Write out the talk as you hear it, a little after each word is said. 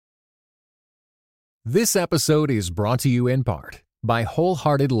This episode is brought to you in part by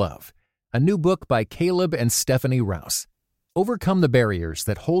Wholehearted Love, a new book by Caleb and Stephanie Rouse. Overcome the barriers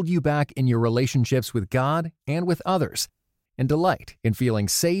that hold you back in your relationships with God and with others, and delight in feeling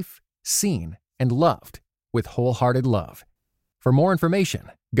safe, seen, and loved with Wholehearted Love. For more information,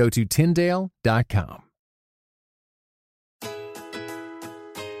 go to Tyndale.com.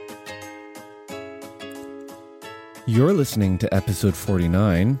 You're listening to episode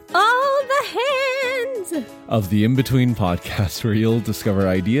 49 of the In-Between podcast, where you'll discover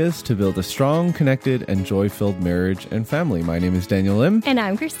ideas to build a strong, connected, and joy-filled marriage and family. My name is Daniel Lim. And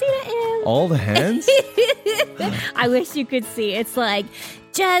I'm Christina M. All the hands? I wish you could see. It's like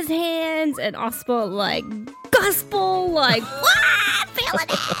jazz hands and also like gospel, like, feeling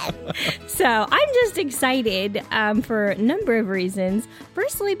it. So I'm just excited for a number of reasons.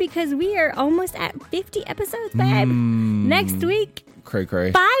 Firstly, because we are almost at 50 episodes, babe. Next week. Cray.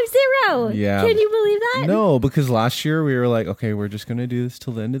 50. Yeah. Can you believe that? No, because last year we were like, okay, we're just going to do this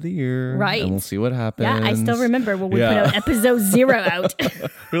till the end of the year. Right. And we'll see what happens. Yeah, I still remember when we put out episode 0 out.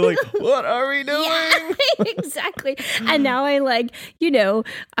 We're like, what are we doing? Yeah, exactly. And now I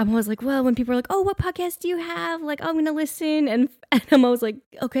I'm always like, well, when people are like, oh, what podcast do you have? Like, oh, I'm going to listen. And I'm always like,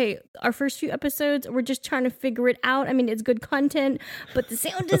 okay, our first few episodes, we're just trying to figure it out. I mean, it's good content, but the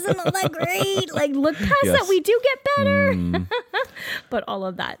sound isn't all that great. Like, look past that, we do get better. But all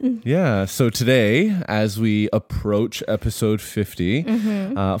of that. Yeah. So today, as we approach episode 50,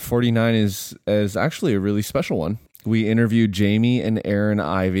 49 is actually a really special one. We interviewed Jamie and Aaron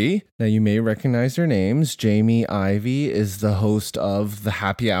Ivey. Now, you may recognize their names. Jamie Ivey is the host of The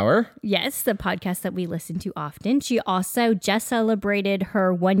Happy Hour. Yes, the podcast that we listen to often. She also just celebrated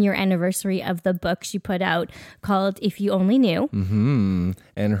her 1-year anniversary of the book she put out called If You Only Knew.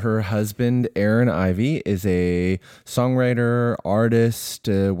 And her husband, Aaron Ivey, is a songwriter, artist,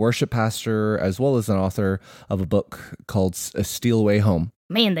 worship pastor, as well as an author of a book called A Steal Away Home.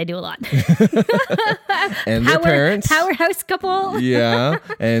 Man, they do a lot. And their parents. Powerhouse couple. Yeah.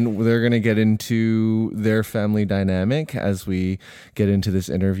 And they're going to get into their family dynamic as we get into this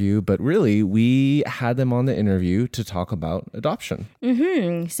interview. But really, we had them on the interview to talk about adoption.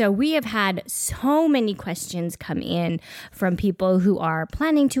 So we have had so many questions come in from people who are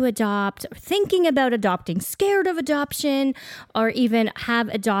planning to adopt, thinking about adopting, scared of adoption, or even have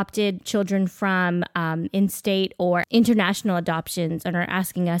adopted children from in-state or international adoptions and are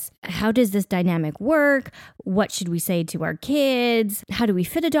asking us, how does this dynamic work? What should we say to our kids? How do we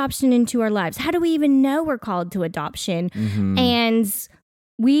fit adoption into our lives? How do we even know we're called to adoption? And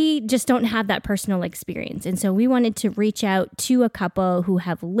we just don't have that personal experience. And so we wanted to reach out to a couple who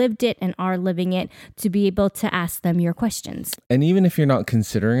have lived it and are living it to be able to ask them your questions. And even if you're not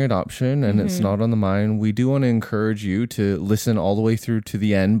considering adoption and it's not on the mind, we do want to encourage you to listen all the way through to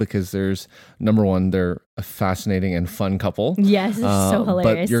the end, because there's, number one, they're a fascinating and fun couple. Yes, it's so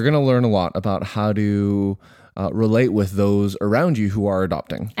hilarious. But you're going to learn a lot about how to relate with those around you who are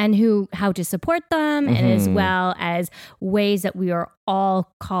adopting. And how to support them, and as well as ways that we are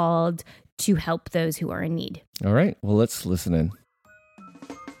all called to help those who are in need. All right, well, let's listen in.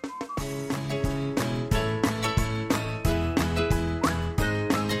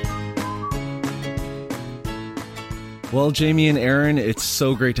 Well, Jamie and Aaron, it's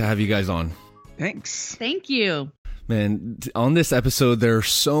so great to have you guys on. Thanks. Thank you. Man, on this episode, there are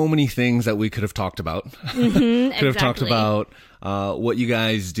so many things that we could have talked about. Could have talked about what you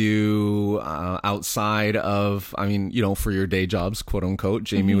guys do outside of, for your day jobs, quote unquote.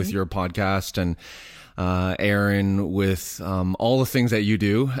 Jamie with your podcast, and Aaron with all the things that you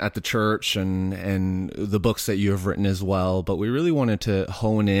do at the church and the books that you have written as well. But we really wanted to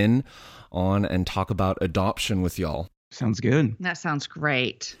hone in on and talk about adoption with y'all. Sounds good. That sounds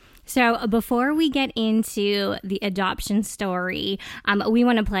great. So before we get into the adoption story, we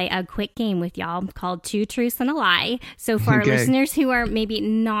want to play a quick game with y'all called Two Truths and a Lie. So for our listeners who are maybe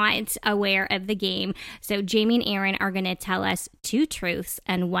not aware of the game, so Jamie and Aaron are going to tell us 2 truths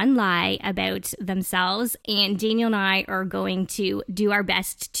and 1 lie about themselves, and Daniel and I are going to do our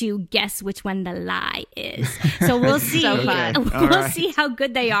best to guess which one the lie is. So we'll see. So fun. We'll see how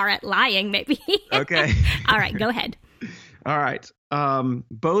good they are at lying, maybe. Okay. All right, go ahead. All right.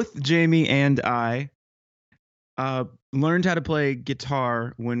 Both Jamie and I learned how to play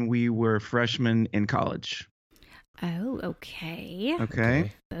guitar when we were freshmen in college. Oh, okay.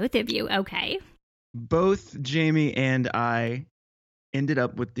 Okay. Both of you. Okay. Both Jamie and I ended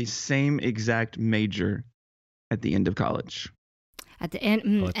up with the same exact major at the end of college. At the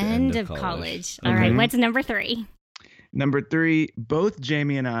end of college. All right. What's number 3? Number 3, both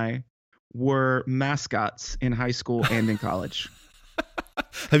Jamie and I were mascots in high school and in college.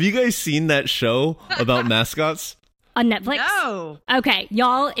 Have you guys seen that show about mascots? On Netflix? No. Okay,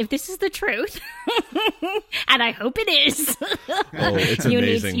 y'all, if this is the truth, and I hope it is, it's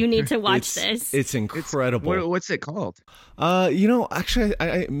amazing. You need to watch this. It's incredible. What's it called? Actually, I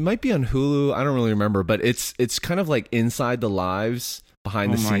it might be on Hulu. I don't really remember, but it's kind of like inside the lives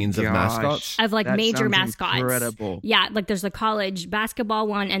behind the scenes of mascots. Of like That major sounds mascots. incredible. Yeah, like there's the college basketball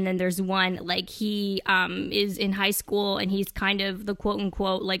one, and then there's one like he is in high school and he's kind of the quote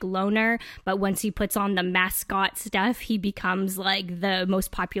unquote like loner, but once he puts on the mascot stuff, he becomes like the most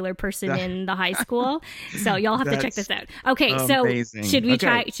popular person in the high school. So y'all have to check this out. Okay, amazing. so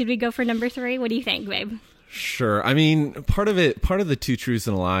should we go for number 3? What do you think, babe? Sure. I mean, part of the 2 truths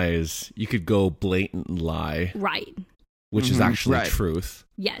and a lie is you could go blatant lie. Right. Which is actually truth.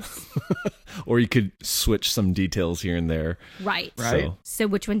 Yes. Or you could switch some details here and there. Right. So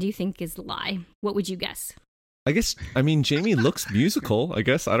which one do you think is the lie? What would you guess? I mean, Jamie looks musical, I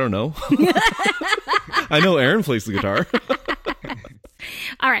guess. I don't know. I know Aaron plays the guitar.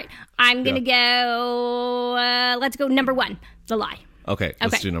 All right. I'm going to go, let's go number 1, the lie. Okay,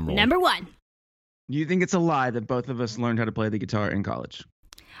 let's do number 1. Number 1. You think it's a lie that both of us learned how to play the guitar in college?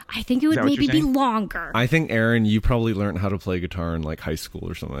 I think it would maybe be longer. I think, Aaron, you probably learned how to play guitar in like high school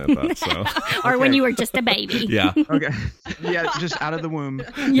or something like that. So. Or when you were just a baby. Yeah. Okay. Yeah, just out of the womb.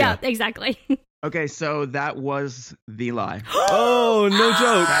 Yeah, exactly. Okay, so that was the lie. Oh, no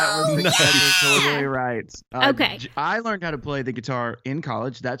joke. That is totally right. Okay. I learned how to play the guitar in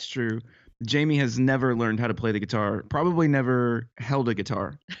college. That's true. Jamie has never learned how to play the guitar, probably never held a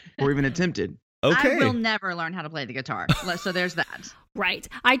guitar or even attempted. Okay. I will never learn how to play the guitar. So there's that. Right.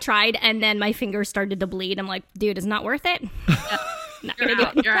 I tried, and then my fingers started to bleed. I'm like, dude, it's not worth it. Not gonna do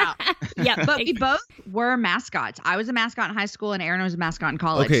it. You're out. Yeah. But we both were mascots. I was a mascot in high school, and Aaron was a mascot in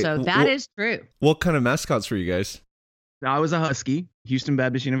college. Okay, So that is true. What kind of mascots were you guys? I was a Husky, Houston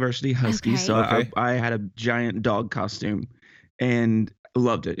Baptist University Husky. Okay. So Okay. I had a giant dog costume and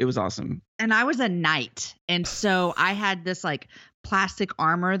loved it. It was awesome. And I was a knight. And so I had this like plastic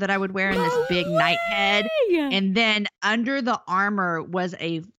armor that I would wear and this big knight head. And then under the armor was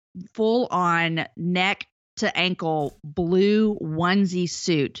a full on neck to ankle blue onesie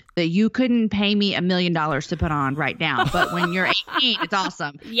suit that you couldn't pay me $1 million to put on right now. But when you're 18, it's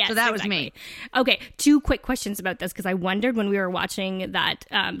awesome. Yes, so that exactly. was me. Okay, 2 quick questions about this because I wondered when we were watching that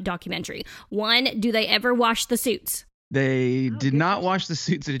documentary. 1, do they ever wash the suits? They did not wash the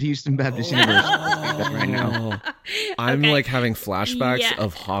suits at Houston Baptist University right now. I'm Okay. like having flashbacks Yeah.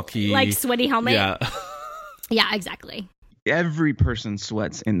 of hockey. Like sweaty helmet? Yeah. Yeah, exactly. Every person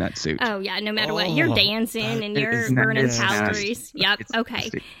sweats in that suit. Oh, yeah, no matter what. You're dancing and It you're is burning nasty. calories. Yep, It's okay.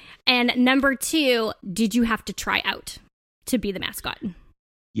 nasty. And number 2, did you have to try out to be the mascot?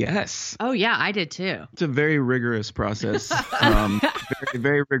 Yes. Oh, yeah, I did too. It's a very rigorous process.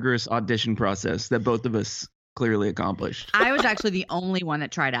 Very rigorous audition process that both of us clearly accomplished. I was actually the only one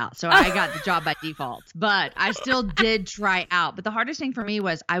that tried out. So I got the job by default, but I still did try out. But the hardest thing for me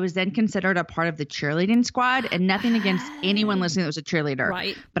was I was then considered a part of the cheerleading squad, and nothing against anyone listening that was a cheerleader.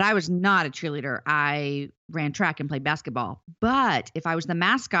 Right. But I was not a cheerleader. I ran track and played basketball. But if I was the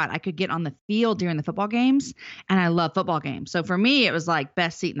mascot, I could get on the field during the football games, and I love football games. So for me, it was like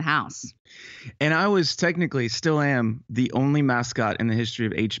best seat in the house. And I was technically, still am, the only mascot in the history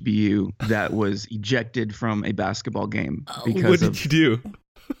of HBU that was ejected from a basketball game because What of. did you do?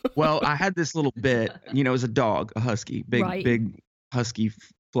 Well, I had this little bit. It was a dog, a husky, big husky,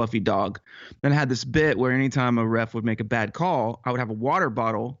 fluffy dog. Then I had this bit where anytime a ref would make a bad call, I would have a water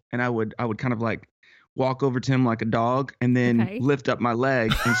bottle and I would kind of like walk over to him like a dog and then lift up my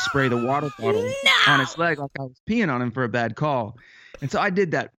leg and spray the water bottle on his leg like I was peeing on him for a bad call. And so I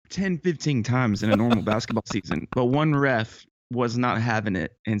did that 10, 15 times in a normal basketball season. But one ref was not having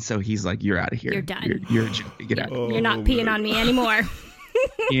it. And so he's like, you're out of here. You're done. You're a joke. Get out. You're not peeing on me anymore.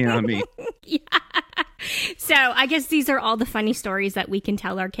 You know what I mean? Yeah. So I guess these are all the funny stories that we can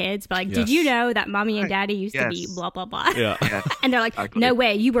tell our kids. But like, did you know that mommy and daddy used to be blah, blah, blah? Yeah. And they're like, Exactly. no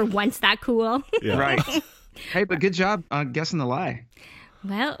way, you were once that cool. Yeah. Right. Hey, but good job guessing the lie.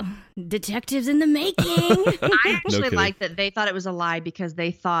 Well, detectives in the making. I actually kidding. like that they thought it was a lie because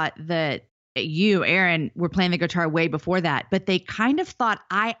they thought that you, Aaron, were playing the guitar way before that. But they kind of thought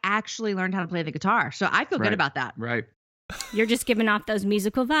I actually learned how to play the guitar. So I feel good about that. Right. You're just giving off those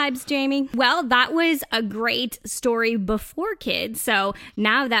musical vibes, Jamie. Well, that was a great story before kids. So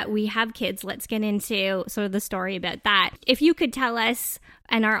now that we have kids, let's get into sort of the story about that. If you could tell us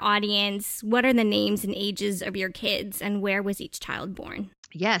and our audience, what are the names and ages of your kids and where was each child born?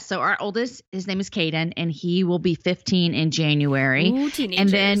 Yes. So our oldest, his name is Caden, and he will be 15 in January. Ooh, teenagers. And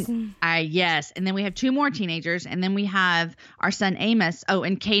then and then we have 2 more teenagers, and then we have our son Amos. Oh,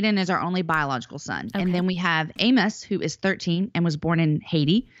 and Caden is our only biological son. Okay. And then we have Amos, who is 13 and was born in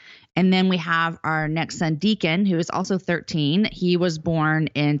Haiti. And then we have our next son, Deacon, who is also 13. He was born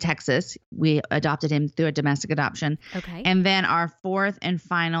in Texas. We adopted him through a domestic adoption. Okay. And then our 4th and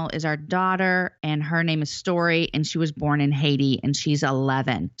final is our daughter, and her name is Story, and she was born in Haiti, and she's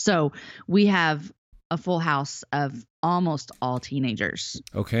 11. So we have a full house of almost all teenagers.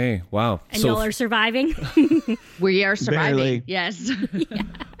 Okay. Wow. And y'all are surviving? We are surviving. Barely. Yes. Yeah.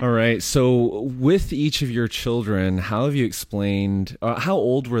 All right. So with each of your children, how have you explained, how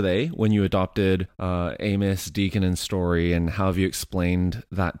old were they when you adopted Amos, Deacon, and Story, and how have you explained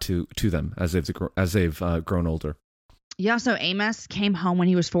that to them as they've grown older? Yeah, so Amos came home when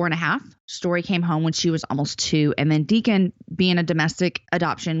he was 4.5. Story came home when she was almost 2. And then Deacon, being a domestic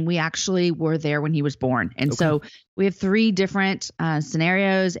adoption, we actually were there when he was born. And so we have 3 different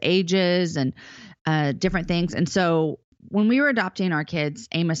scenarios, ages, and different things. And so when we were adopting our kids,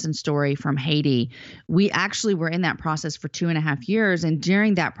 Amos and Story from Haiti, we actually were in that process for 2.5 years. And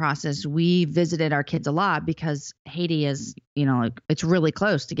during that process, we visited our kids a lot because Haiti is, it's really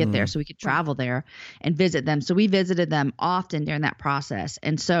close to get there. So we could travel there and visit them. So we visited them often during that process.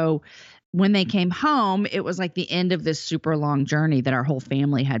 And so when they came home, it was like the end of this super long journey that our whole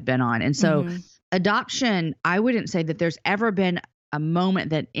family had been on. And so adoption, I wouldn't say that there's ever been a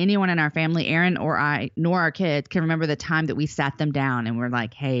moment that anyone in our family, Aaron or I, nor our kids, can remember the time that we sat them down and we're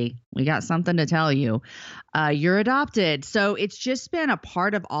like, hey, we got something to tell you. You're adopted. So it's just been a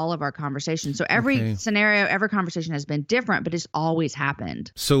part of all of our conversations. So every scenario, every conversation has been different, but it's always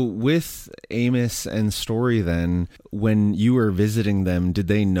happened. So with Amos and Story then, when you were visiting them, did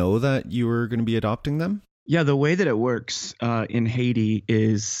they know that you were going to be adopting them? Yeah, the way that it works in Haiti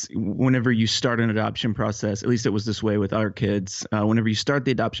is whenever you start an adoption process, at least it was this way with our kids, whenever you start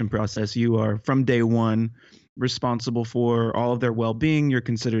the adoption process, you are from day one responsible for all of their well-being. You're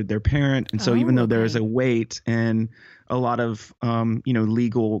considered their parent. And so even though there is a wait and a lot of,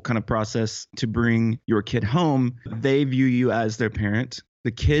 legal kind of process to bring your kid home, they view you as their parent.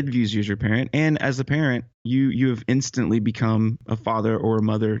 The kid views you as your parent. And as a parent, you have instantly become a father or a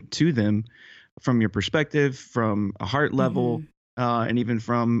mother to them. From your perspective, from a heart level, and even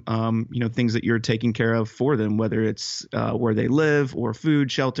from, things that you're taking care of for them, whether it's where they live or food,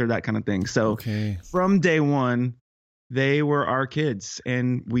 shelter, that kind of thing. So from day one, they were our kids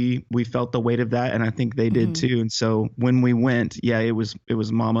and we felt the weight of that. And I think they did too. And so when we went, it was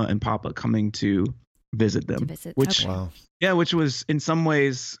Mama and Papa coming to visit them, which was in some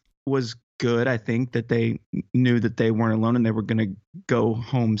ways was good. I think that they knew that they weren't alone and they were going to go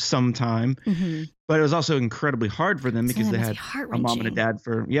home sometime. But it was also incredibly hard for them because they had a mom and a dad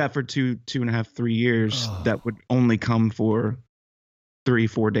for 2.5, 3 years that would only come for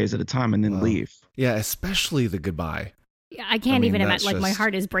 3-4 days at a time and then leave. Yeah, especially the goodbye. Yeah, I can't even imagine. Like my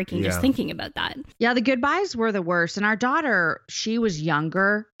heart is breaking just thinking about that. Yeah, the goodbyes were the worst. And our daughter, she was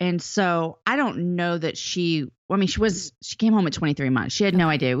younger, and so I don't know that she came home at 23 months. She had no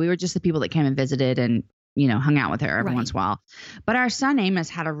idea. We were just the people that came and visited and hung out with her every once in a while. But our son Amos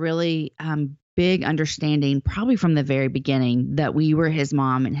had a really big understanding, probably from the very beginning, that we were his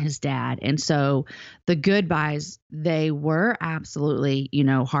mom and his dad. And so the goodbyes, they were absolutely,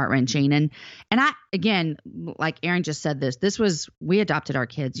 heart-wrenching. And I, again, like Aaron just said we adopted our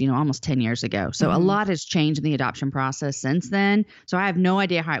kids, almost 10 years ago. So a lot has changed in the adoption process since then. So I have no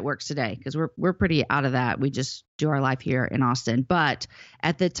idea how it works today because we're pretty out of that. We just do our life here in Austin. But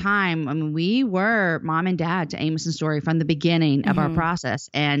at the time, we were mom and dad to Amos and Story from the beginning of our process.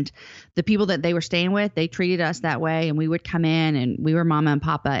 And the people that they were staying with, they treated us that way. And we would come in and we were Mama and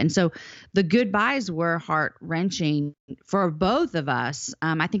Papa. And so the goodbyes were heart-wrenching for both of us.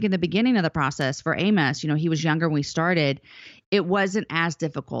 I think in the beginning of the process for Amos, he was younger when we started. It wasn't as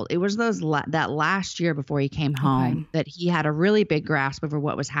difficult. It was that last year before he came home that he had a really big grasp over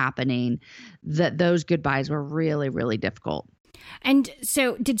what was happening, that those goodbyes were really, really difficult. And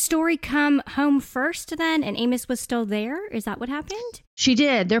so did Story come home first then and Amos was still there? Is that what happened? She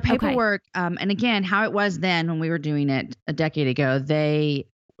did. Their paperwork, and again, how it was then when we were doing it a decade ago, they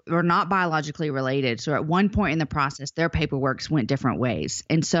were not biologically related. So at one point in the process, their paperwork went different ways.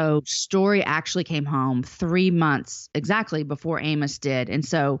 And so Story actually came home 3 months exactly before Amos did. And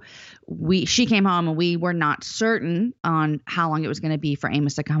so she came home and we were not certain on how long it was going to be for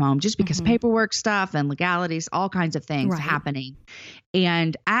Amos to come home, just because paperwork stuff and legalities, all kinds of things happening.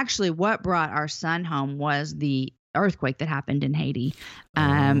 And actually what brought our son home was the earthquake that happened in Haiti.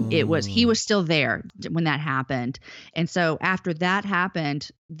 He was still there when that happened. And so after that happened,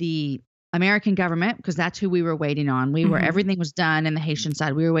 the American government, because that's who we were waiting on. Everything was done in the Haitian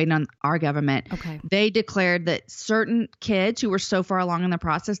side. We were waiting on our government. Okay. They declared that certain kids who were so far along in the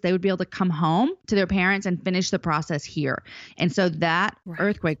process, they would be able to come home to their parents and finish the process here. And so that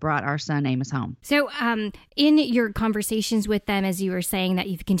earthquake brought our son Amos home. So in your conversations with them, as you were saying that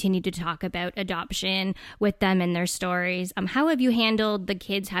you've continued to talk about adoption with them and their stories, how have you handled the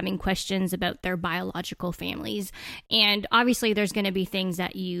kids having questions about their biological families? And obviously there's going to be things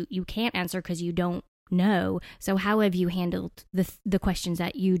that you can't answer because you don't know. So how have you handled the questions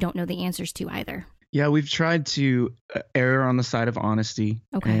that you don't know the answers to either? Yeah, we've tried to err on the side of honesty,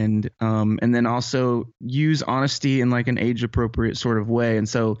 and then also use honesty in like an age appropriate sort of way. And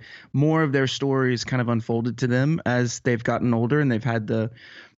so more of their stories kind of unfolded to them as they've gotten older and they've had the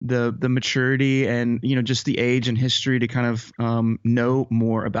maturity and, you know, just the age and history to kind of know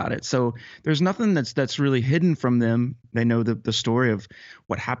more about it. So there's nothing that's really hidden from them. They know the story of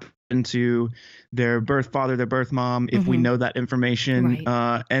what happened to their birth father, their birth mom, if we know that information.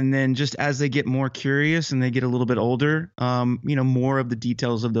 And then just as they get more curious and they get a little bit older, you know, more of the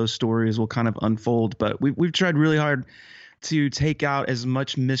details of those stories will kind of unfold. But we've tried really hard to take out as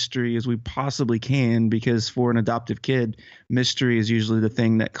much mystery as we possibly can, because for an adoptive kid, mystery is usually the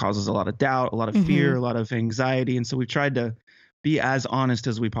thing that causes a lot of doubt, a lot of fear, a lot of anxiety. And so we've tried to be as honest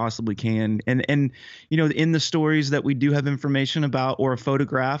as we possibly can. And you know, in the stories that we do have information about, or a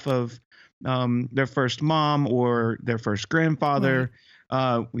photograph of their first mom or their first grandfather,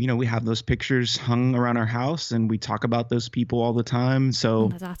 you know, we have those pictures hung around our house and we talk about those people all the time. So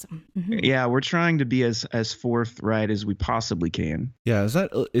that's awesome. Yeah, we're trying to be as forthright as we possibly can. Yeah.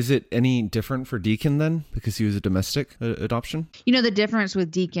 Is it any different for Deacon then, because he was a domestic adoption? You know, the difference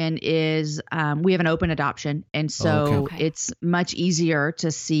with Deacon is we have an open adoption. And so it's much easier to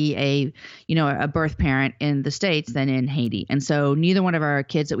see a birth parent in the States than in Haiti. And so neither one of our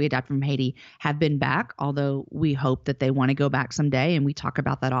kids that we adopted from Haiti have been back, although we hope that they want to go back someday. And we talk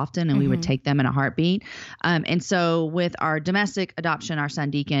about that often, and we would take them in a heartbeat. And so with our domestic adoption, our son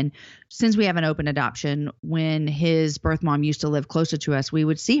Deacon, since we have an open adoption, when his birth mom used to live closer to us, we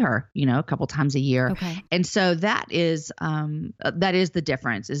would see her, you know, a couple times a year. And so that is the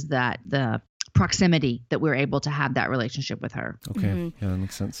difference, is that the proximity that we're able to have that relationship with her. Yeah, that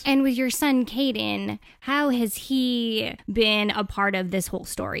makes sense. And with your son Caden, how has he been a part of this whole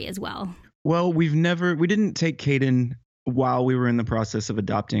story as well? Well, we didn't take Caden while we were in the process of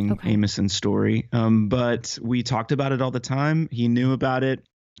adopting Amos and Story. But we talked about it all the time. He knew about it.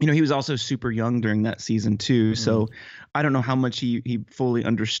 You know, he was also super young during that season too. So I don't know how much he fully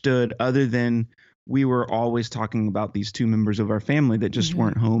understood, other than we were always talking about these two members of our family that just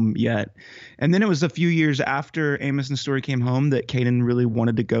weren't home yet. And then it was a few years after Amos and Story came home that Caden really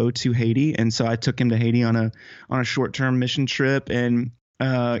wanted to go to Haiti. And so I took him to Haiti on a short-term mission trip, and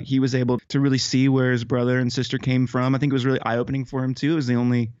he was able to really see where his brother and sister came from. I think it was really eye-opening for him too.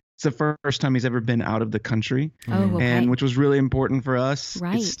 It's the first time he's ever been out of the country, and which was really important for us.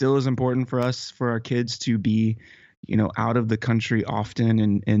 It still is important for us, for our kids to be, you know, out of the country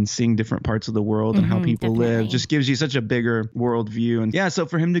often and seeing different parts of the world and how people live. Just gives you such a bigger worldview. And yeah, so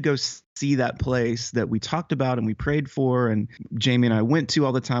for him to go see that place that we talked about and we prayed for, and Jamie and I went to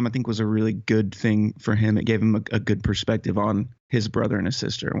all the time, I think was a really good thing for him. It gave him a good perspective on his brother and his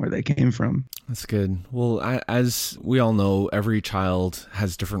sister and where they came from. That's good. Well, as we all know, every child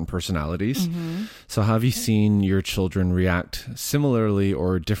has different personalities. So have you seen your children react similarly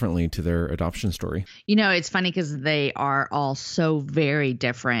or differently to their adoption story? You know, it's funny because they are all so very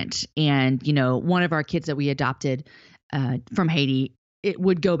different. And, you know, one of our kids that we adopted from Haiti, it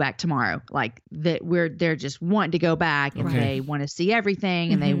would go back tomorrow. Like that, they're just wanting to go back, and they want to see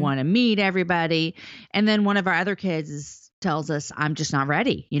everything, and they want to meet everybody. And then one of our other kids tells us, I'm just not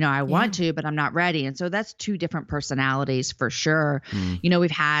ready. You know, I want to, but I'm not ready. And so that's two different personalities for sure. You know,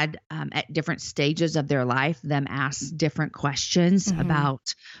 we've had at different stages of their life, them ask different questions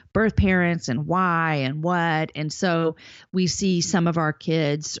about birth parents and why and what. And so we see some of our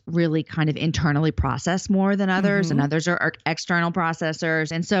kids really kind of internally process more than others, and others are external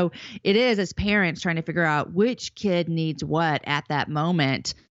processors. And so it is, as parents, trying to figure out which kid needs what at that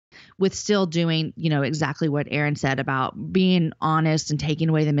moment, with still doing, you know, exactly what Erin said about being honest and taking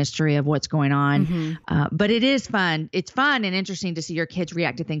away the mystery of what's going on. But it is fun. It's fun and interesting to see your kids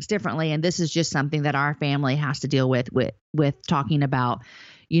react to things differently. And this is just something that our family has to deal with talking about,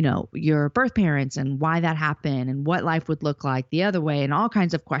 you know, your birth parents and why that happened and what life would look like the other way and all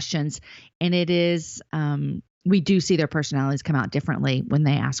kinds of questions. And it is, we do see their personalities come out differently when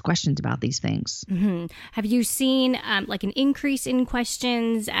they ask questions about these things. Mm-hmm. Have you seen like an increase in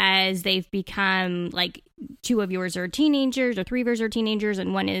questions as they've become like 2 of yours are teenagers or 3 of yours are teenagers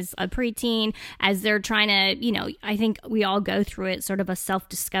and 1 is a preteen, as they're trying to, I think we all go through it, sort of a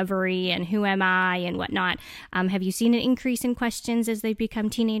self-discovery and who am I and whatnot. Have you seen an increase in questions as they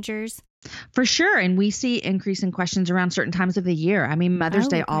become teenagers? For sure. And we see increase in questions around certain times of the year. I mean, Mother's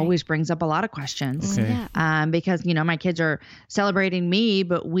Day always brings up a lot of questions because, my kids are celebrating me,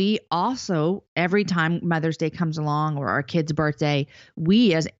 but we also, every time Mother's Day comes along or our kid's birthday,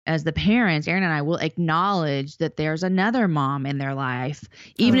 we as the parents, Erin and I, will acknowledge that there's another mom in their life,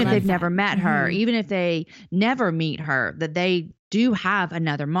 even if they've never met her, even if they never meet her, that they do have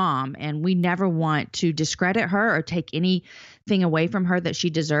another mom, and we never want to discredit her or take anything away from her that she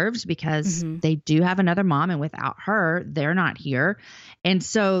deserves, because they do have another mom, and without her, they're not here. And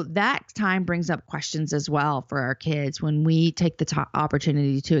so that time brings up questions as well for our kids when we take the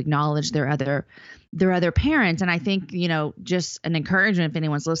opportunity to acknowledge their other parents. And I think, just an encouragement if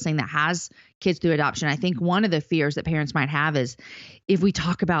anyone's listening that has kids through adoption, I think one of the fears that parents might have is if we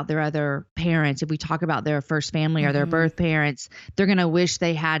talk about their other parents, if we talk about their first family or their birth parents, they're going to wish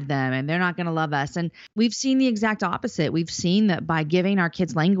they had them and they're not going to love us. And we've seen the exact opposite. We've seen that by giving our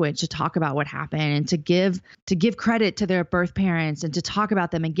kids language to talk about what happened and to give credit to their birth parents and to talk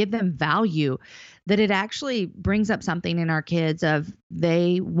about them and give them value, that it actually brings up something in our kids of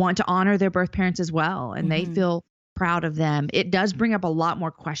they want to honor their birth parents as well, and they feel proud of them. It does bring up a lot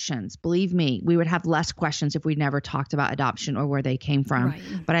more questions. Believe me, we would have less questions if we never talked about adoption or where they came from. Right.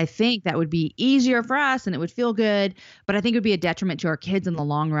 But I think that would be easier for us and it would feel good, but I think it would be a detriment to our kids in the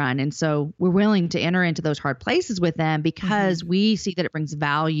long run. And so we're willing to enter into those hard places with them because we see that it brings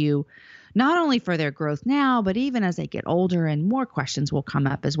value not only for their growth now, but even as they get older, and more questions will come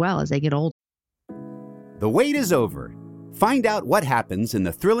up as well as they get older. The wait is over. Find out what happens in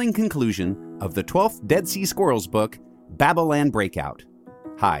the thrilling conclusion of the 12th Dead Sea Squirrels book, Babylon Breakout.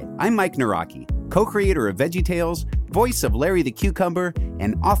 Hi, I'm Mike Naraki, co-creator of VeggieTales, voice of Larry the Cucumber,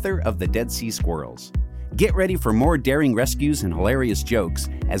 and author of The Dead Sea Squirrels. Get ready for more daring rescues and hilarious jokes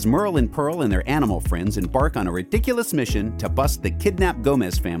as Merle and Pearl and their animal friends embark on a ridiculous mission to bust the kidnapped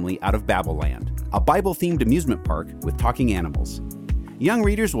Gomez family out of Babylon, a Bible-themed amusement park with talking animals. Young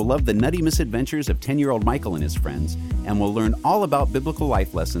readers will love the nutty misadventures of 10-year-old Michael and his friends, and will learn all about biblical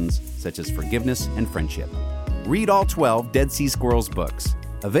life lessons such as forgiveness and friendship. Read all 12 Dead Sea Squirrels books.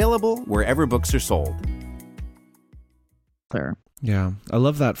 Available wherever books are sold. Yeah, I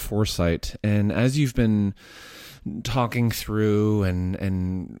love that foresight. And as you've been talking through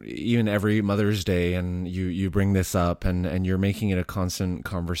and even every Mother's Day, and you bring this up and you're making it a constant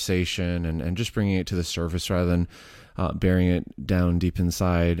conversation and just bringing it to the surface rather than burying it down deep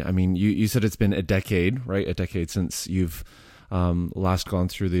inside. I mean, you said it's been a decade, right? A decade since you've last gone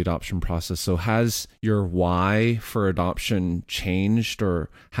through the adoption process. So has your why for adoption changed, or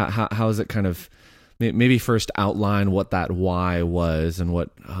how has it kind of, maybe first outline what that why was and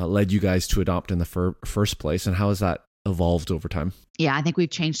what led you guys to adopt in the first place, and how has that evolved over time? Yeah, I think we've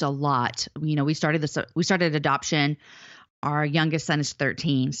changed a lot. We started adoption. Our youngest son is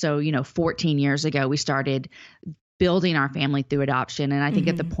 13. So, 14 years ago, we started building our family through adoption. And I think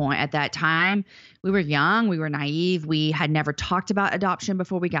at that time, we were young, we were naive. We had never talked about adoption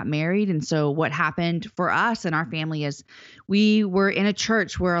before we got married. And so what happened for us and our family is we were in a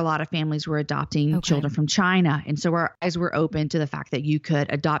church where a lot of families were adopting children from China. And so our eyes were open to the fact that you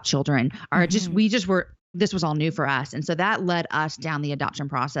could adopt children, or this was all new for us. And so that led us down the adoption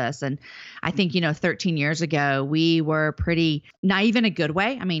process. And I think, 13 years ago, we were pretty naive in a good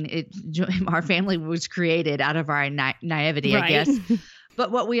way. I mean, our family was created out of our naivety, I guess.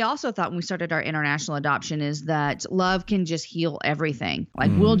 But what we also thought when we started our international adoption is that love can just heal everything.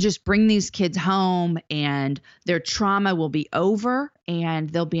 Like we'll just bring these kids home and their trauma will be over and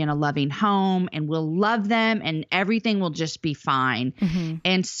they'll be in a loving home and we'll love them and everything will just be fine.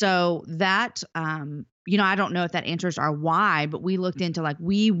 And so that, I don't know if that answers our why, but we looked into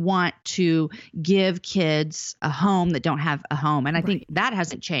we want to give kids a home that don't have a home. And I think that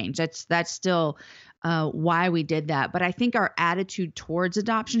hasn't changed. That's still why we did that. But I think our attitude towards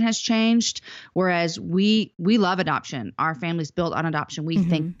adoption has changed, whereas we love adoption. Our family's built on adoption. We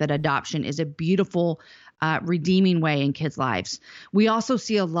think that adoption is a beautiful redeeming way in kids' lives. We also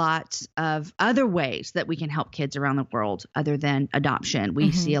see a lot of other ways that we can help kids around the world other than adoption.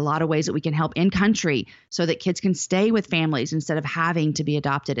 We see a lot of ways that we can help in country so that kids can stay with families instead of having to be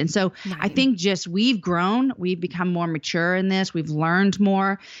adopted. And so I think just we've grown, we've become more mature in this, we've learned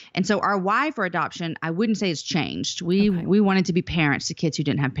more. And so our why for adoption, I wouldn't say it's changed. We wanted to be parents to kids who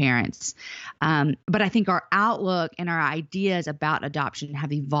didn't have parents. But I think our outlook and our ideas about adoption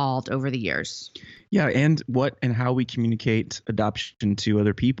have evolved over the years. Yeah, and what and how we communicate adoption to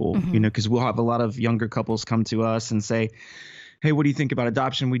other people, because we'll have a lot of younger couples come to us and say, hey, what do you think about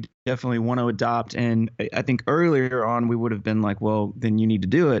adoption? We definitely want to adopt. And I think earlier on, we would have been like, well, then you need to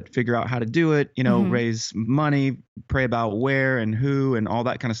do it, figure out how to do it, raise money, pray about where and who and all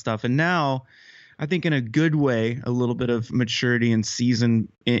that kind of stuff. And now I think in a good way, a little bit of maturity and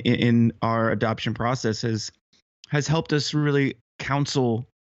season in our adoption process has helped us really counsel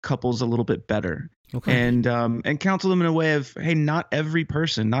couples a little bit better. Okay. And counsel them in a way of, hey, not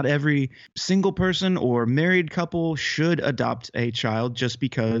every single person or married couple should adopt a child just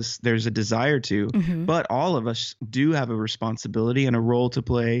because there's a desire to. But all of us do have a responsibility and a role to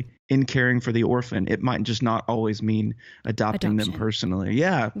play in caring for the orphan. It might just not always mean adopting them personally.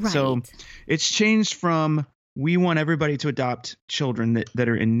 Yeah. Right. So it's changed from we want everybody to adopt children that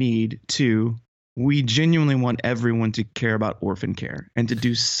are in need to we genuinely want everyone to care about orphan care and to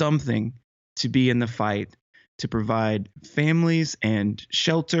do something to be in the fight to provide families and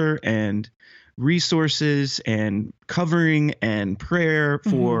shelter and resources and covering and prayer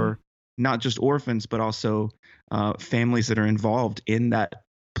for not just orphans, but also families that are involved in that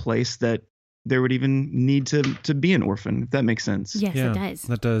place that there would even need to be an orphan, if that makes sense. Yes, it does.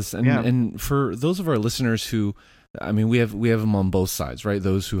 That does. And for those of our listeners who, I mean, we have them on both sides, right?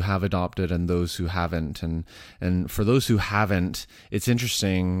 Those who have adopted and those who haven't. And for those who haven't, it's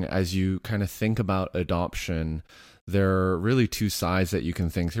interesting as you kind of think about adoption, there are really two sides that you can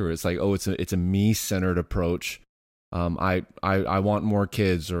think through. It's like, oh, it's a me-centered approach. I want more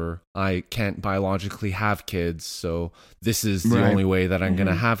kids, or I can't biologically have kids, so this is the only way that I'm going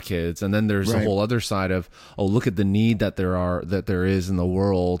to have kids. And then there's a whole other side of, oh, look at the need that there is in the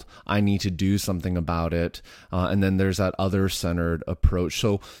world. I need to do something about it. And then there's that other centered approach.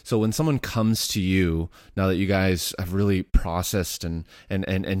 So when someone comes to you, now that you guys have really processed and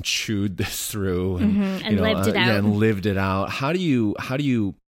chewed this through and lived it out, how do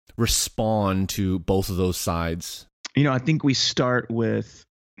you respond to both of those sides? I think we start with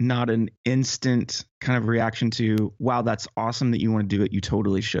not an instant kind of reaction to, wow, that's awesome that you want to do it. You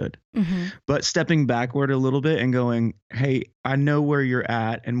totally should. But stepping backward a little bit and going, hey, I know where you're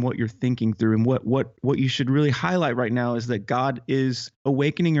at and what you're thinking through. And what you should really highlight right now is that God is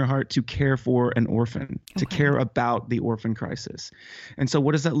awakening your heart to care for an orphan, to care about the orphan crisis. And so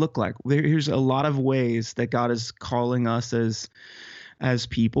what does that look like? Here's a lot of ways that God is calling us as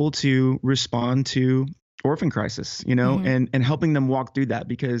people to respond to orphan crisis, and helping them walk through that,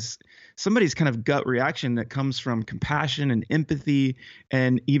 because somebody's kind of gut reaction that comes from compassion and empathy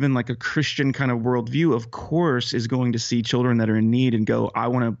and even like a Christian kind of worldview, of course, is going to see children that are in need and go, I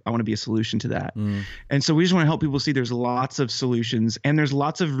want to be a solution to that. And so we just want to help people see there's lots of solutions and there's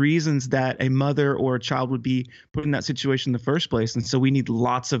lots of reasons that a mother or a child would be put in that situation in the first place. And so we need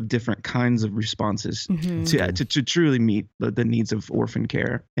lots of different kinds of responses to truly meet the needs of orphan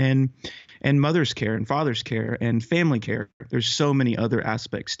care and mother's care and father's care and family care. There's so many other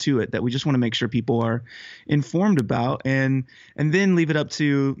aspects to it that we just want to make sure people are informed about, and then leave it up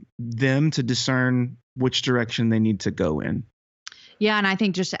to them to discern which direction they need to go in. Yeah. And I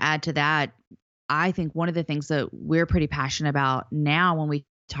think just to add to that, I think one of the things that we're pretty passionate about now when we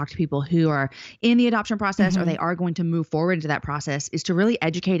talk to people who are in the adoption process or they are going to move forward into that process is to really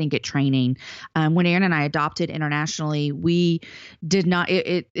educate and get training. When Aaron and I adopted internationally, we did not,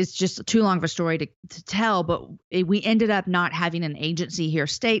 it's just too long of a story to tell, but we ended up not having an agency here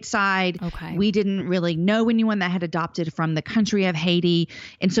stateside. Okay. We didn't really know anyone that had adopted from the country of Haiti.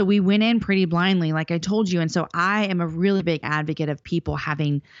 And so we went in pretty blindly, like I told you. And so I am a really big advocate of people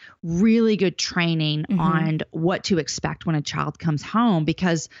having really good training on what to expect when a child comes home,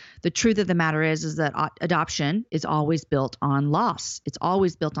 because the truth of the matter is that adoption is always built on loss. It's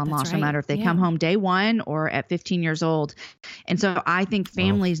always built on loss, no matter if they come home day one or at 15 years old. And so I think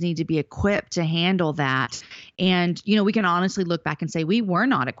families need to be equipped to handle that. And, we can honestly look back and say we were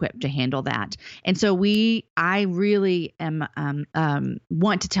not equipped to handle that. And so I really am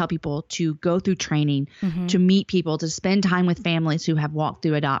want to tell people to go through training, to meet people, to spend time with families who have walked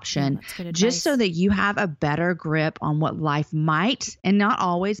through adoption, just so that you have a better grip on what life might, and not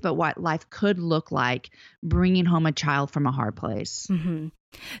always, but what life could look like bringing home a child from a hard place.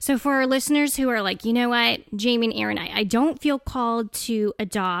 So for our listeners who are like, you know what, Jamie and Aaron, I don't feel called to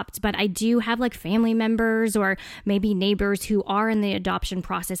adopt, but I do have like family members or maybe neighbors who are in the adoption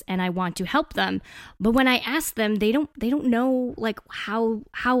process and I want to help them. But when I ask them, they don't know like how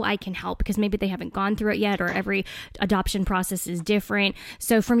I can help because maybe they haven't gone through it yet or every adoption process is different.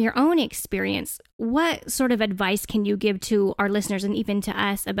 So from your own experience, what sort of advice can you give to our listeners and even to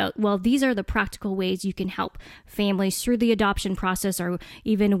us about, well, these are the practical ways you can help families through the adoption process or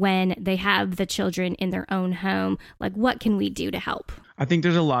even when they have the children in their own home? Like, what can we do to help? I think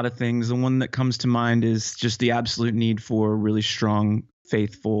there's a lot of things. The one that comes to mind is just the absolute need for a really strong,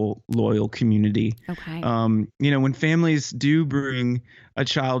 faithful, loyal community. Okay. When families do bring a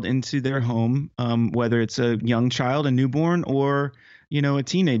child into their home, whether it's a young child, a newborn, or a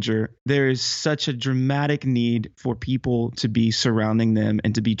teenager, there is such a dramatic need for people to be surrounding them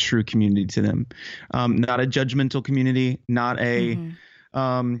and to be true community to them. Not a judgmental community, not a,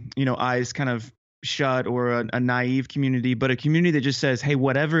 eyes kind of shut or a naive community, but a community that just says, hey,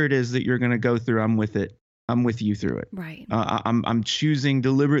 whatever it is that you're going to go through, I'm with it. I'm with you through it. Right. I'm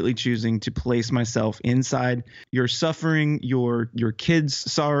deliberately choosing to place myself inside your suffering, your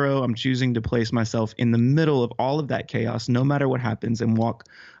kids' sorrow. I'm choosing to place myself in the middle of all of that chaos, no matter what happens, and walk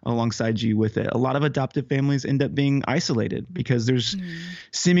alongside you with it. A lot of adoptive families end up being isolated because there's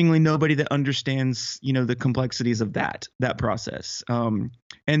seemingly nobody that understands, the complexities of that process.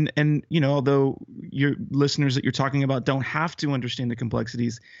 And although your listeners that you're talking about don't have to understand the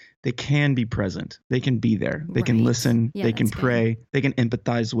complexities, they can be present. They can be there. They can listen. They can pray. Good. They can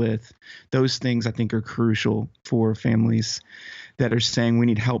empathize with. Those things I think are crucial for families that are saying we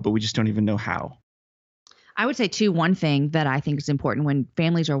need help, but we just don't even know how. I would say, too, one thing that I think is important when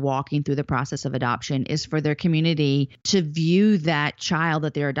families are walking through the process of adoption is for their community to view that child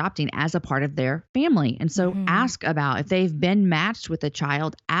that they're adopting as a part of their family. And so ask about if they've been matched with a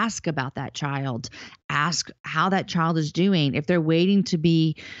child, ask about that child, ask how that child is doing. If they're waiting to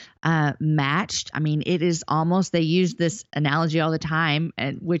be matched, I mean, it is almost, they use this analogy all the time,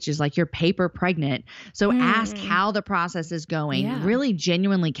 which is like you're paper pregnant. So ask how the process is going, really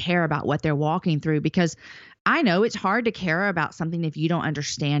genuinely care about what they're walking through, because I know it's hard to care about something if you don't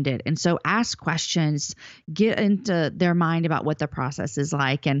understand it. And so ask questions, get into their mind about what the process is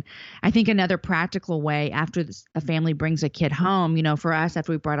like. And I think another practical way after a family brings a kid home, for us,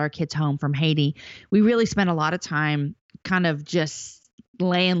 after we brought our kids home from Haiti, we really spent a lot of time kind of just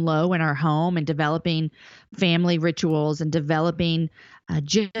laying low in our home and developing family rituals and developing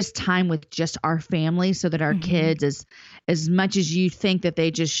just time with just our family so that our kids, as much as you think that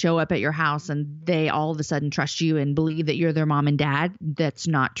they just show up at your house and they all of a sudden trust you and believe that you're their mom and dad, that's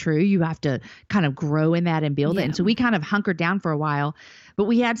not true. You have to kind of grow in that and build it. And so we kind of hunkered down for a while, but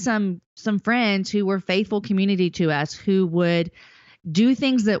we had some friends who were faithful community to us who would do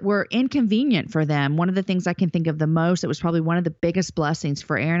things that were inconvenient for them. One of the things I can think of the most, it was probably one of the biggest blessings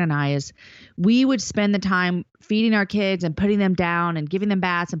for Aaron and I, is we would spend the time feeding our kids and putting them down and giving them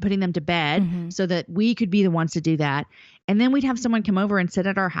baths and putting them to bed so that we could be the ones to do that. And then we'd have someone come over and sit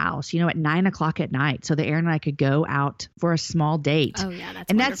at our house, at 9:00 at night so that Aaron and I could go out for a small date. Oh yeah, that's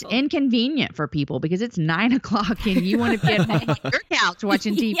and wonderful. That's inconvenient for people because it's 9:00 and you want to be on your couch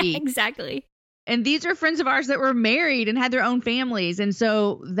watching TV. Yeah, exactly. And these are friends of ours that were married and had their own families. And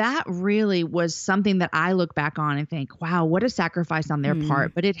so that really was something that I look back on and think, wow, what a sacrifice on their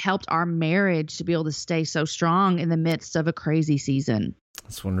part. But it helped our marriage to be able to stay so strong in the midst of a crazy season.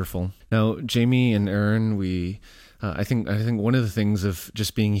 That's wonderful. Now, Jamie and Aaron, I think one of the things of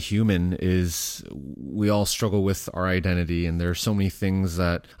just being human is we all struggle with our identity, and there are so many things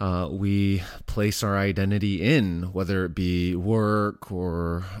that we place our identity in, whether it be work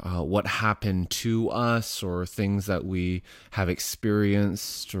or what happened to us, or things that we have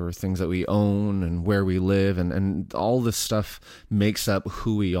experienced, or things that we own, and where we live, and all this stuff makes up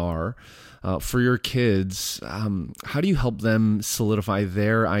who we are. For your kids, how do you help them solidify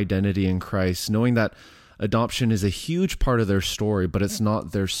their identity in Christ, knowing that adoption is a huge part of their story, but it's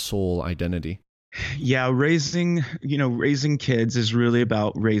not their sole identity? Yeah, raising kids is really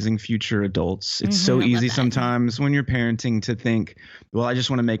about raising future adults. It's so easy sometimes when you're parenting to think, well, I just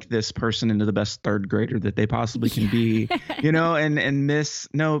want to make this person into the best third grader that they possibly can be, and miss.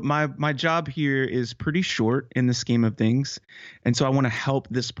 No, my job here is pretty short in the scheme of things. And so I want to help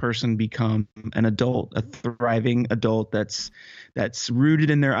this person become an adult, a thriving adult that's rooted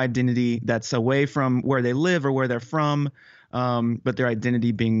in their identity, that's away from where they live or where they're from. But their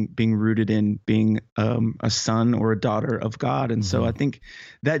identity being rooted in being a son or a daughter of God. And so I think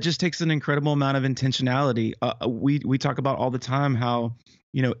that just takes an incredible amount of intentionality. We talk about all the time how,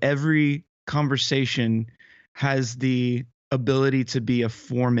 every conversation has the ability to be a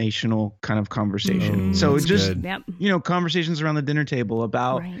formational kind of conversation. So it's just, conversations around the dinner table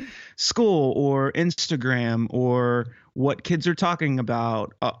about school or Instagram or what kids are talking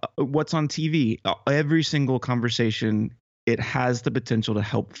about, what's on TV. Every single conversation, it has the potential to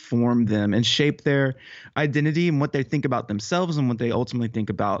help form them and shape their identity and what they think about themselves and what they ultimately think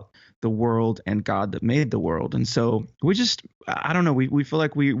about the world and God that made the world. And so we just, I don't know, we feel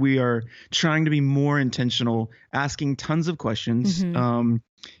like we are trying to be more intentional, asking tons of questions,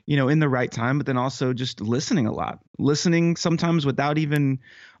 in the right time, but then also just listening a lot, listening sometimes without even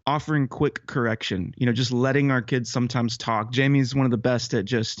offering quick correction, just letting our kids sometimes talk. Jamie's one of the best at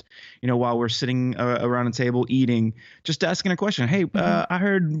just, while we're sitting around a table eating, just asking a question. Hey, I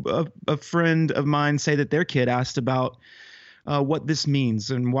heard a friend of mine say that their kid asked about what this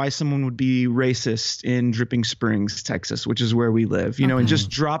means and why someone would be racist in Dripping Springs, Texas, which is where we live, and just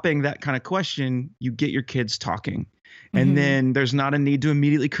dropping that kind of question, you get your kids talking. And then there's not a need to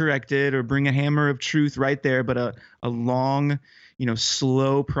immediately correct it or bring a hammer of truth right there, but a long,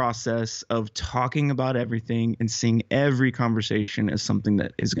 slow process of talking about everything and seeing every conversation as something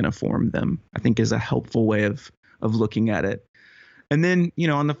that is going to form them, I think is a helpful way of looking at it. And then,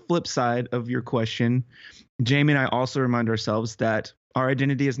 on the flip side of your question, Jamie and I also remind ourselves that our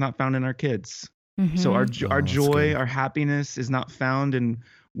identity is not found in our kids. So our joy, our happiness is not found in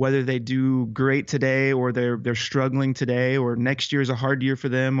whether they do great today or they're struggling today or next year is a hard year for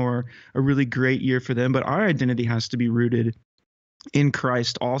them or a really great year for them. But our identity has to be rooted in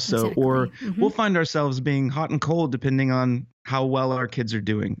Christ also, or we'll find ourselves being hot and cold depending on how well our kids are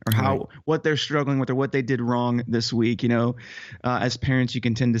doing or what they're struggling with or what they did wrong this week. As parents, you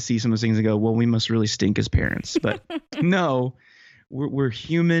can tend to see some of those things and go, well, we must really stink as parents. But no, we're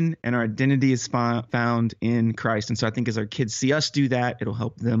human and our identity is found in Christ. And so I think as our kids see us do that, it'll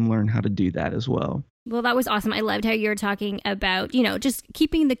help them learn how to do that as well. Well, that was awesome. I loved how you were talking about, just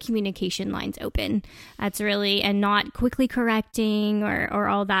keeping the communication lines open. That's really, and not quickly correcting or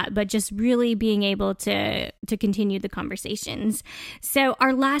all that, but just really being able to continue the conversations. So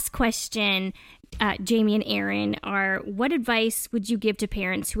our last question, Jamie and Aaron, are what advice would you give to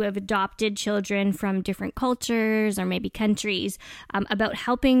parents who have adopted children from different cultures or maybe countries about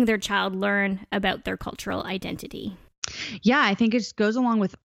helping their child learn about their cultural identity? Yeah, I think it just goes along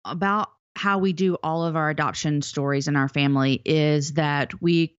with about how we do all of our adoption stories in our family is that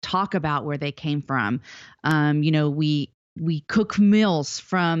we talk about where they came from. We cook meals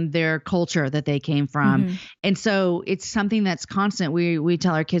from their culture that they came from. And so it's something that's constant. We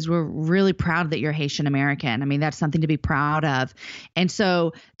tell our kids, we're really proud that you're Haitian American. I mean, that's something to be proud of. And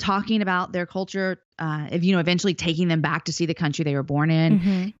so talking about their culture, eventually taking them back to see the country they were born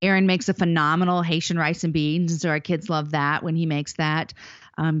in. Aaron makes a phenomenal Haitian rice and beans. And so our kids love that when he makes that.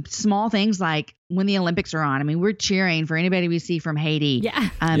 Small things like when the Olympics are on, I mean, we're cheering for anybody we see from Haiti.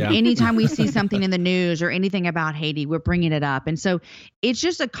 Anytime we see something in the news or anything about Haiti, we're bringing it up. And so it's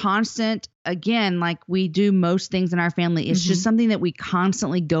just a constant, again, like we do most things in our family, it's just something that we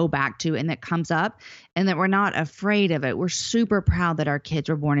constantly go back to and that comes up and that we're not afraid of it. We're super proud that our kids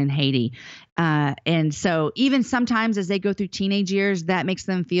were born in Haiti. And so even sometimes as they go through teenage years, that makes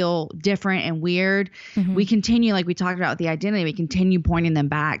them feel different and weird. We continue, like we talked about with the identity, we continue pointing them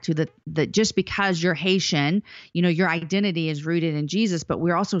back to the just because you're Haitian, your identity is rooted in Jesus, but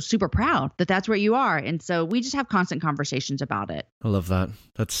we're also super proud that that's where you are. And so we just have constant conversations about it. I love that.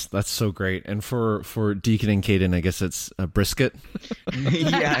 That's so great. And for Deacon and Caden, I guess it's a brisket.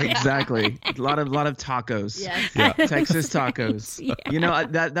 Yeah, exactly. A lot of tacos. Yes. Yeah. Texas tacos.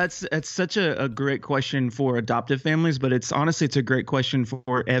 That's such a great question for adoptive families, but it's a great question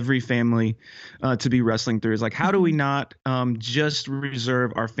for every family to be wrestling through. Is like, how do we not just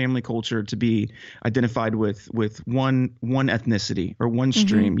reserve our family culture to be identified with one ethnicity or one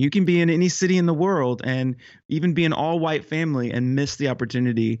stream? You can be in any city in the world and even be an all white family and miss the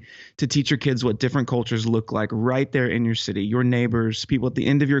opportunity to teach your kids what different cultures look like right there in your city, your neighbors, people at the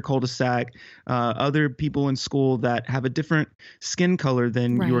end of your cul-de-sac, other people in school that have a different skin color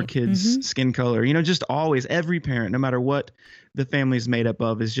than your kids' skin color. Just always, every parent, no matter what the family is made up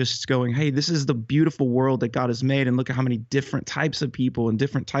of, is just going, hey, this is the beautiful world that God has made, and look at how many different types of people and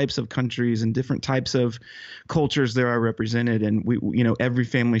different types of countries and different types of cultures there are represented. And we every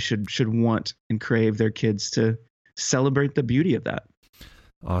family should want and crave their kids to celebrate the beauty of that.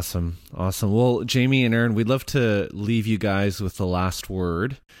 Awesome. Well, Jamie and Aaron, we'd love to leave you guys with the last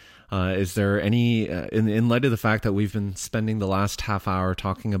word. Is there any, in light of the fact that we've been spending the last half hour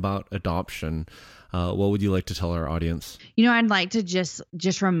talking about adoption, what would you like to tell our audience? I'd like to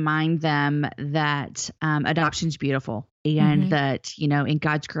just remind them that adoption's beautiful. and that, in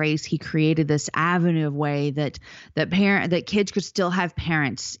God's grace, he created this avenue of way that kids could still have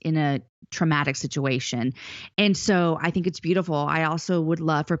parents in a traumatic situation. And so I think it's beautiful. I also would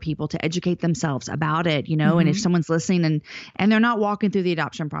love for people to educate themselves about it, and if someone's listening and they're not walking through the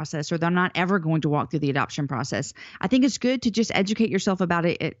adoption process, or they're not ever going to walk through the adoption process, I think it's good to just educate yourself about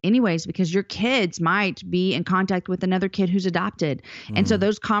it anyways, because your kids might be in contact with another kid who's adopted. And so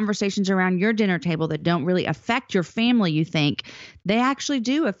those conversations around your dinner table that don't really affect your family, you think, they actually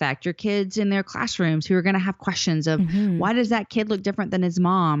do affect your kids in their classrooms, who are going to have questions of why does that kid look different than his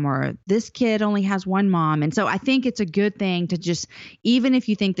mom, or this kid only has one mom. And so I think it's a good thing to just, even if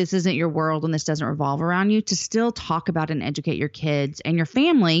you think this isn't your world and this doesn't revolve around you, to still talk about and educate your kids and your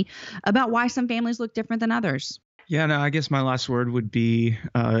family about why some families look different than others. Yeah, no, I guess my last word would be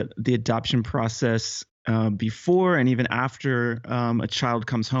the adoption process before and even after a child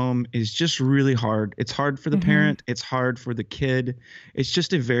comes home is just really hard. It's hard for the parent. It's hard for the kid. It's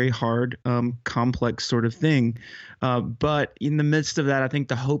just a very hard, complex sort of thing. But in the midst of that, I think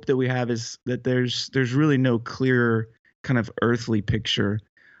the hope that we have is that there's really no clearer kind of earthly picture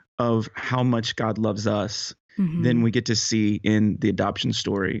of how much God loves us than we get to see in the adoption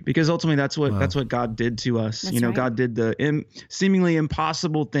story, because ultimately that's what God did to us. That's right. God did the seemingly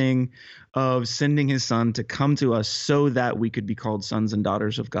impossible thing of sending his son to come to us so that we could be called sons and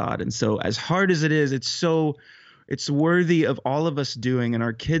daughters of God. And so as hard as it is, it's worthy of all of us doing, and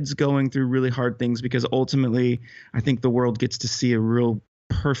our kids going through really hard things, because ultimately I think the world gets to see a real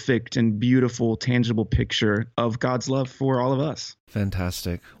perfect and beautiful, tangible picture of God's love for all of us.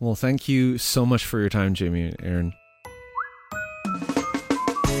 Fantastic. Well, thank you so much for your time, Jamie and Aaron.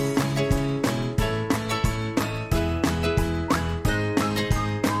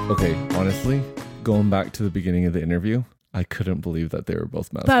 Okay, honestly, going back to the beginning of the interview, I couldn't believe that they were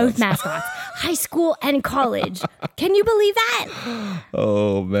both mascots. Both mascots. High school and college. Can you believe that?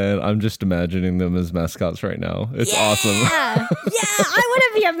 Oh, man. I'm just imagining them as mascots right now. It's awesome. Yeah, I want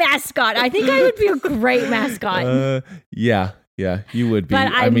to be a mascot. I think I would be a great mascot. Yeah, you would be.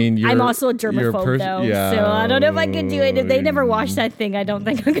 But I'm also a germaphobe, though. Yeah, so I don't know if I could do it. If they never wash that thing, I don't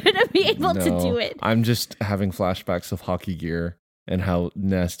think I'm going to be able to do it. I'm just having flashbacks of hockey gear and how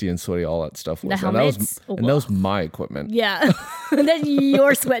nasty and sweaty all that stuff was. The helmets. And that was my equipment. Yeah. That's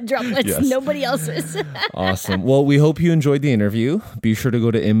your sweat droplets, yes. Nobody else's. Awesome. Well, we hope you enjoyed the interview. Be sure to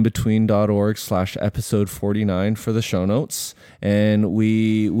go to inbetween.org/episode 49 for the show notes. And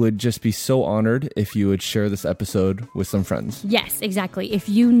we would just be so honored if you would share this episode with some friends. Yes, exactly. If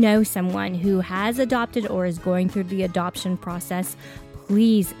you know someone who has adopted or is going through the adoption process,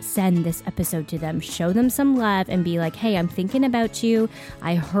 please send this episode to them. Show them some love and be like, hey, I'm thinking about you.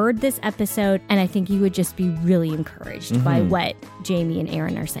 I heard this episode, and I think you would just be really encouraged by what Jamie and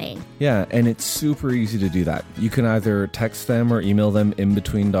Aaron are saying. Yeah, and it's super easy to do that. You can either text them or email them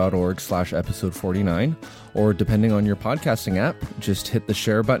inbetween.org/episode 49, or depending on your podcasting app, just hit the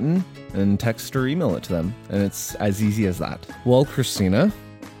share button and text or email it to them. And it's as easy as that. Well, Christina,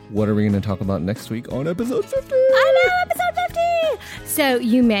 what are we going to talk about next week on episode 50? I know, episode 50! So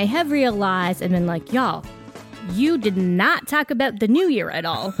you may have realized and been like, y'all, you did not talk about the new year at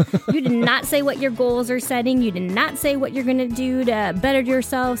all. You did not say what your goals are setting. You did not say what you're going to do to better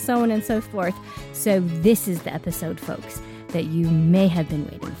yourself, so on and so forth. So this is the episode, folks, that you may have been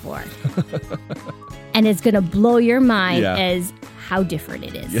waiting for. And it's going to blow your mind as how different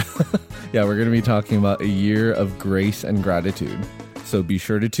it is. Yeah, we're going to be talking about a year of grace and gratitude. So be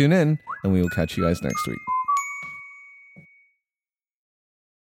sure to tune in, and we will catch you guys next week.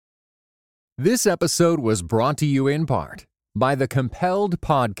 This episode was brought to you in part by the Compelled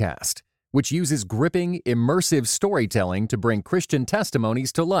Podcast, which uses gripping, immersive storytelling to bring Christian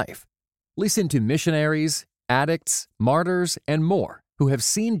testimonies to life. Listen to missionaries, addicts, martyrs, and more who have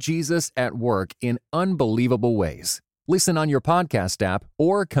seen Jesus at work in unbelievable ways. Listen on your podcast app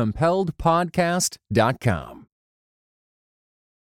or compelledpodcast.com.